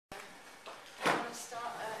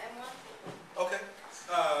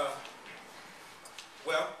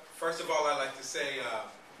First of all, I'd like to say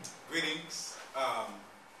greetings,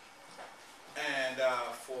 and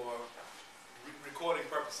for recording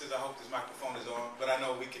purposes, I hope this microphone is on. But I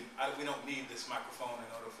know we don't need this microphone in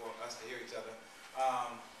order for us to hear each other.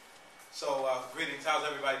 Greetings. How's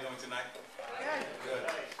everybody doing tonight? Good.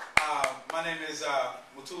 My name is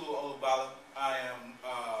Mutulu Olubala. I am.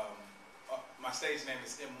 My stage name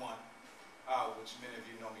is M1, which many of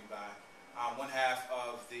you know me by. I'm one half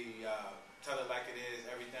of the Tell It Like It Is,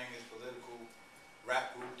 Everything is Political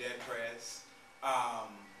rap group Dead Prez.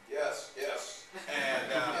 Yes. And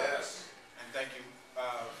yes. And thank you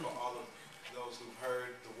for all of those who've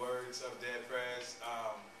heard the words of Dead Prez.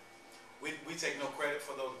 We take no credit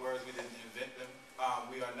for those words. We didn't invent them.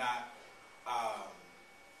 We are not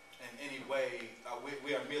in any way.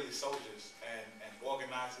 We are merely soldiers and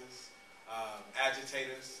organizers,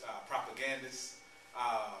 agitators, propagandists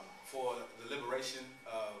for the liberation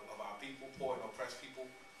of our people, poor and oppressed people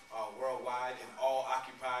worldwide in all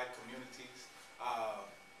occupied communities.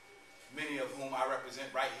 Many of whom I represent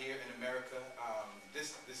right here in America.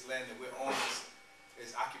 This land that we're on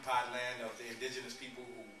is occupied land of the indigenous people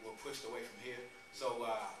who were pushed away from here. So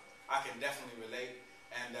I can definitely relate.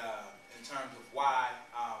 And in terms of why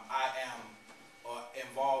I am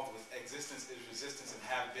involved with Existence is Resistance and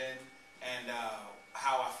have been, and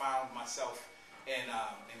how I found myself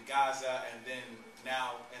in Gaza, and then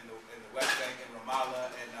now in the West Bank, in Ramallah,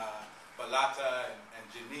 and Balata, and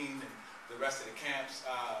Jenin, and the rest of the camps,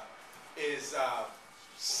 is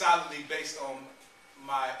solidly based on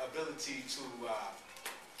my ability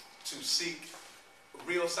to seek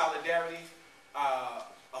real solidarity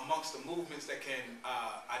amongst the movements that can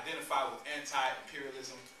identify with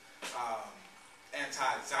anti-imperialism,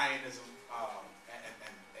 anti-Zionism,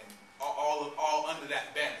 and all under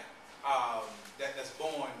that banner that's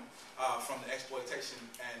born from the exploitation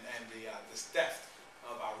and the theft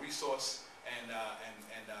of our resource and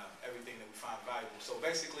everything that we find valuable. So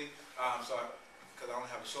basically, because I only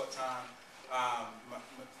have a short time,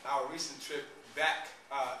 our recent trip back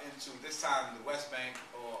into this time the West Bank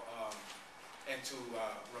or into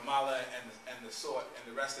Ramallah and the Sort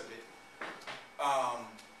and the rest of it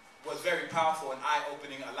was very powerful and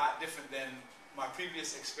eye-opening, a lot different than my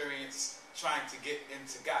previous experience trying to get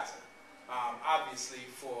into Gaza. Obviously,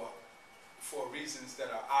 for reasons that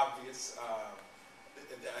are obvious,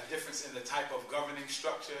 a difference in the type of governing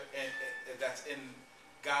structure that's in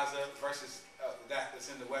Gaza versus that's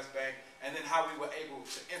in the West Bank, and then how we were able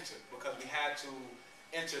to enter, because we had to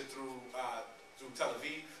enter through Tel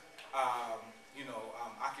Aviv,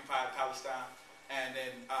 occupied Palestine, and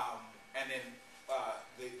then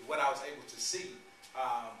what I was able to see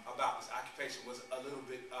about this occupation was a little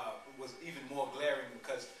bit was even more glaring,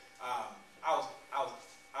 because I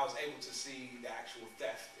was able to see the actual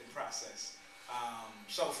theft in process.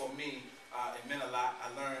 So for me, it meant a lot. I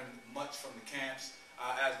learned much from the camps,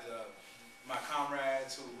 as my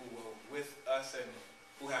comrades who were with us and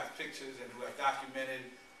who have pictures and who have documented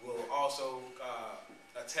will also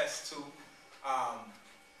attest to.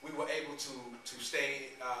 We were able to stay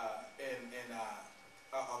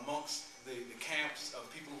amongst the camps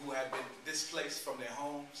of people who had been displaced from their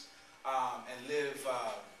homes and live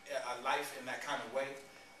a life in that kind of way.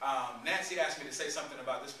 Nancy asked me to say something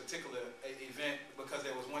about this particular event because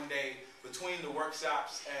there was one day between the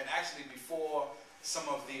workshops and actually before some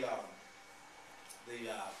of the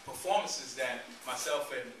performances that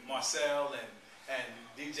myself and Marcel and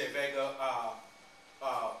DJ Vega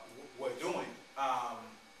were doing.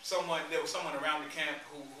 There was someone around the camp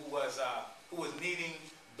who was needing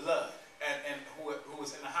blood and who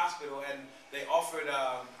was in the hospital, and they offered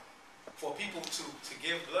for people to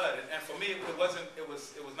give blood, and for me it was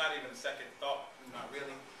not even a second thought, not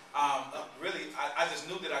really. Really, I just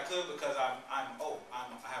knew that I could because I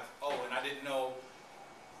have O, and I didn't know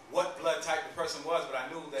what blood type the person was, but I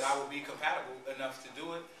knew that I would be compatible enough to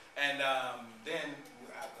do it. And then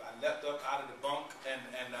I leapt up out of the bunk and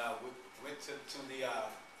went to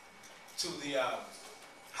the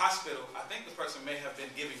hospital. I think the person may have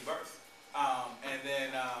been giving birth, and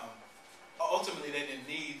then ultimately they didn't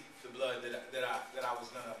need the blood that I was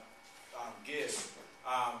gonna give,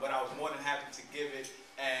 but I was more than happy to give it.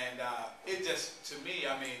 And it just, to me,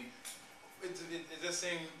 I mean, it just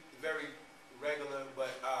seemed very regular,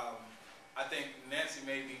 but I think Nancy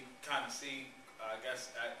made me kind of see, I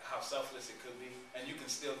guess, how selfless it could be, and you can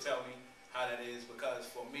still tell me how that is, because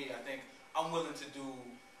for me, I think I'm willing to do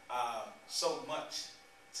so much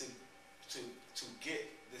to get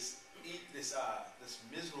this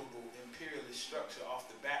miserable imperialist structure off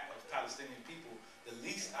the back of Palestinian people. The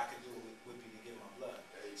least I could do would be to give my blood.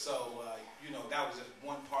 So that was just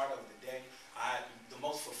one part of the day. The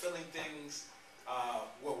most fulfilling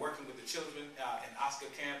children in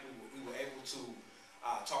Oscar camp. We were able to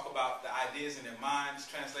talk about the ideas in their minds,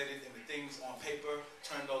 translate it into things on paper,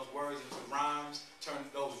 turn those words into rhymes, turn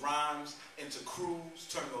those rhymes into crews,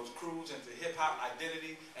 turn those crews into hip-hop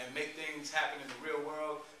identity, and make things happen in the real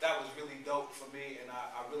world. That was really dope for me, and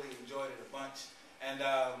I really enjoyed it a bunch. And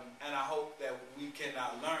I hope that we can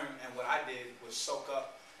learn, and what I did was soak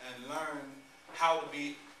up and learn how to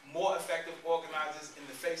be more effective organizers in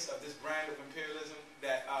the face of this brand of imperialism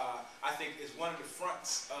that I think is one of the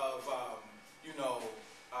fronts of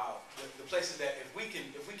the places that if we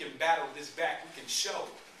can battle this back, we can show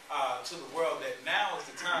to the world that now is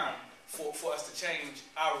the time for us to change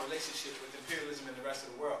our relationship with imperialism and the rest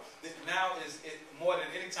of the world. That now is more than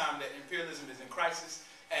any time that imperialism is in crisis,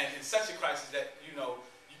 and in such a crisis that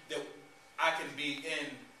that I can be in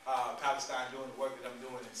Palestine doing the work that I'm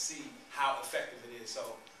doing and see how effective it is. So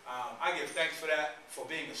I give thanks for that, for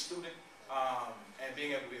being a student and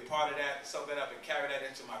being able to be a part of that, soak that up and carry that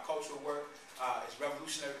into my cultural work. It's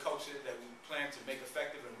revolutionary culture that we plan to make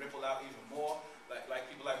effective and ripple out even more, like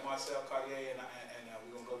people like Marcel Cartier, and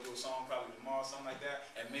we're going to go do a song probably tomorrow, something like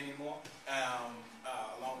that, and many more,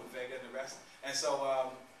 along with Vega and the rest. And so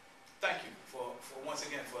thank you for once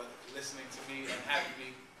again for listening to me and having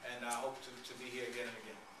me, and I hope to be here again and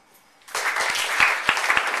again.